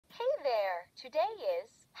there. Today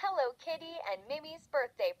is Hello Kitty and Mimi's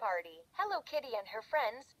birthday party. Hello Kitty and her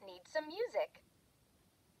friends need some music.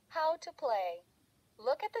 How to play.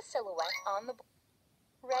 Look at the silhouette on the board.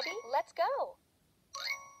 Ready? Let's go.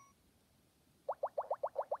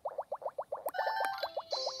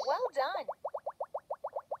 Well done.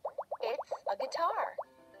 It's a guitar.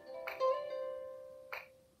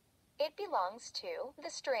 It belongs to the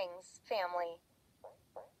strings family.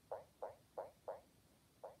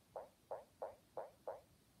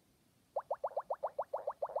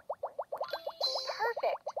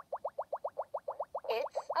 Perfect.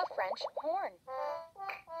 It's a French horn.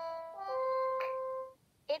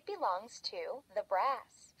 It belongs to the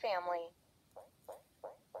brass family.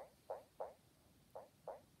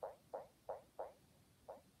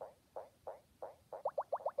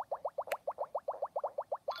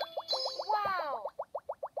 Wow!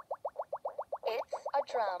 It's a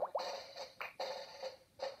drum.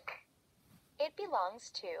 It belongs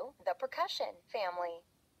to the percussion family.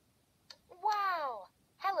 Wow!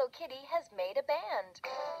 Hello Kitty has made a band.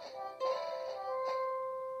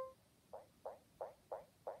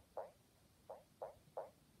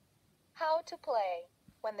 How to play.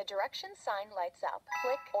 When the direction sign lights up,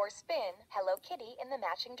 click or spin Hello Kitty in the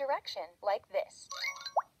matching direction, like this.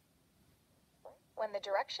 When the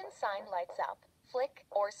direction sign lights up, flick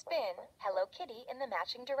or spin Hello Kitty in the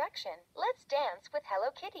matching direction. Let's dance with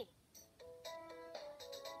Hello Kitty.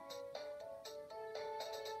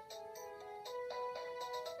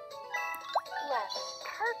 Left,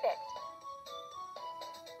 perfect.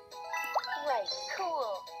 Right,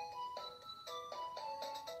 cool.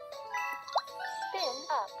 Spin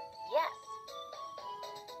up, yes.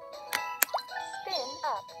 Spin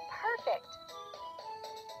up, perfect.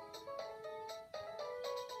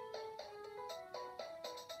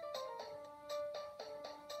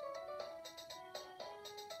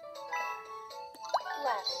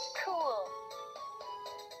 Left, cool.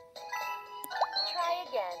 Try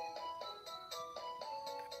again.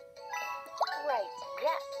 Right,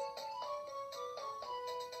 yes.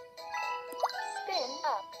 Spin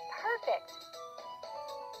up, perfect.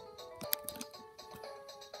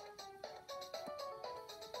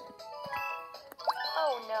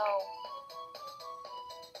 Oh no.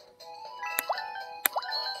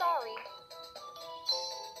 Sorry.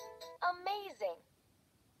 Amazing.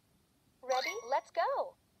 Ready? Let's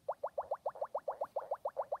go.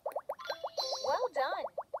 Well done.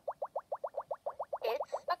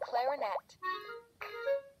 It's a clarinet.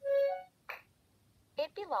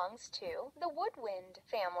 It belongs to the woodwind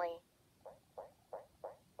family.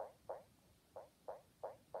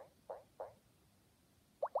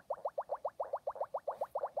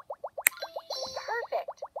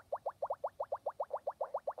 Perfect.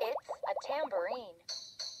 It's a tambourine.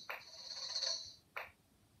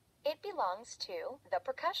 It belongs to the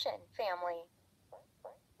percussion family.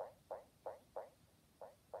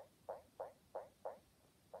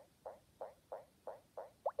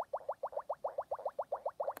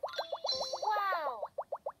 Wow!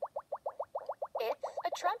 It's a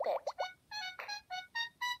trumpet.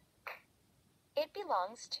 It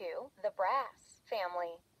belongs to the brass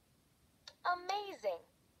family. Amazing!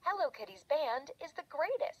 Hello Kitty's band is the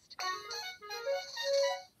greatest.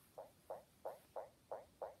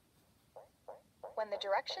 When the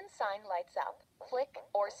direction sign lights up, flick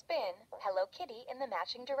or spin Hello Kitty in the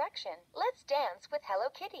matching direction. Let's dance with Hello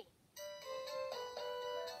Kitty.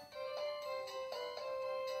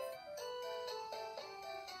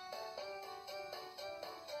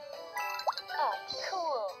 Up,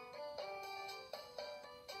 cool.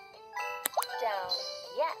 Down,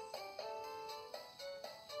 yes.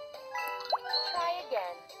 Try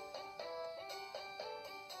again.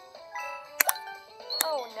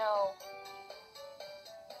 Oh no.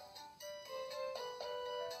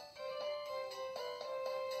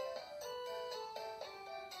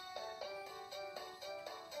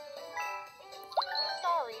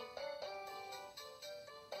 Sorry.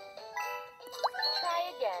 Try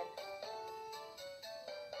again.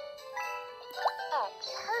 Up,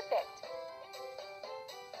 perfect.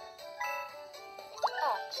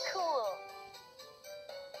 Up, cool.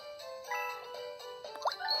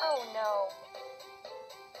 Oh no.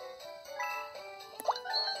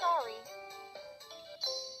 Sorry.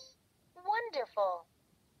 Wonderful.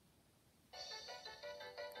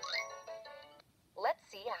 Let's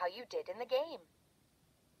see how you did in the game.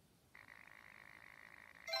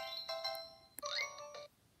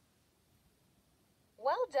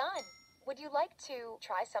 Well done. Would you like to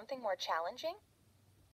try something more challenging?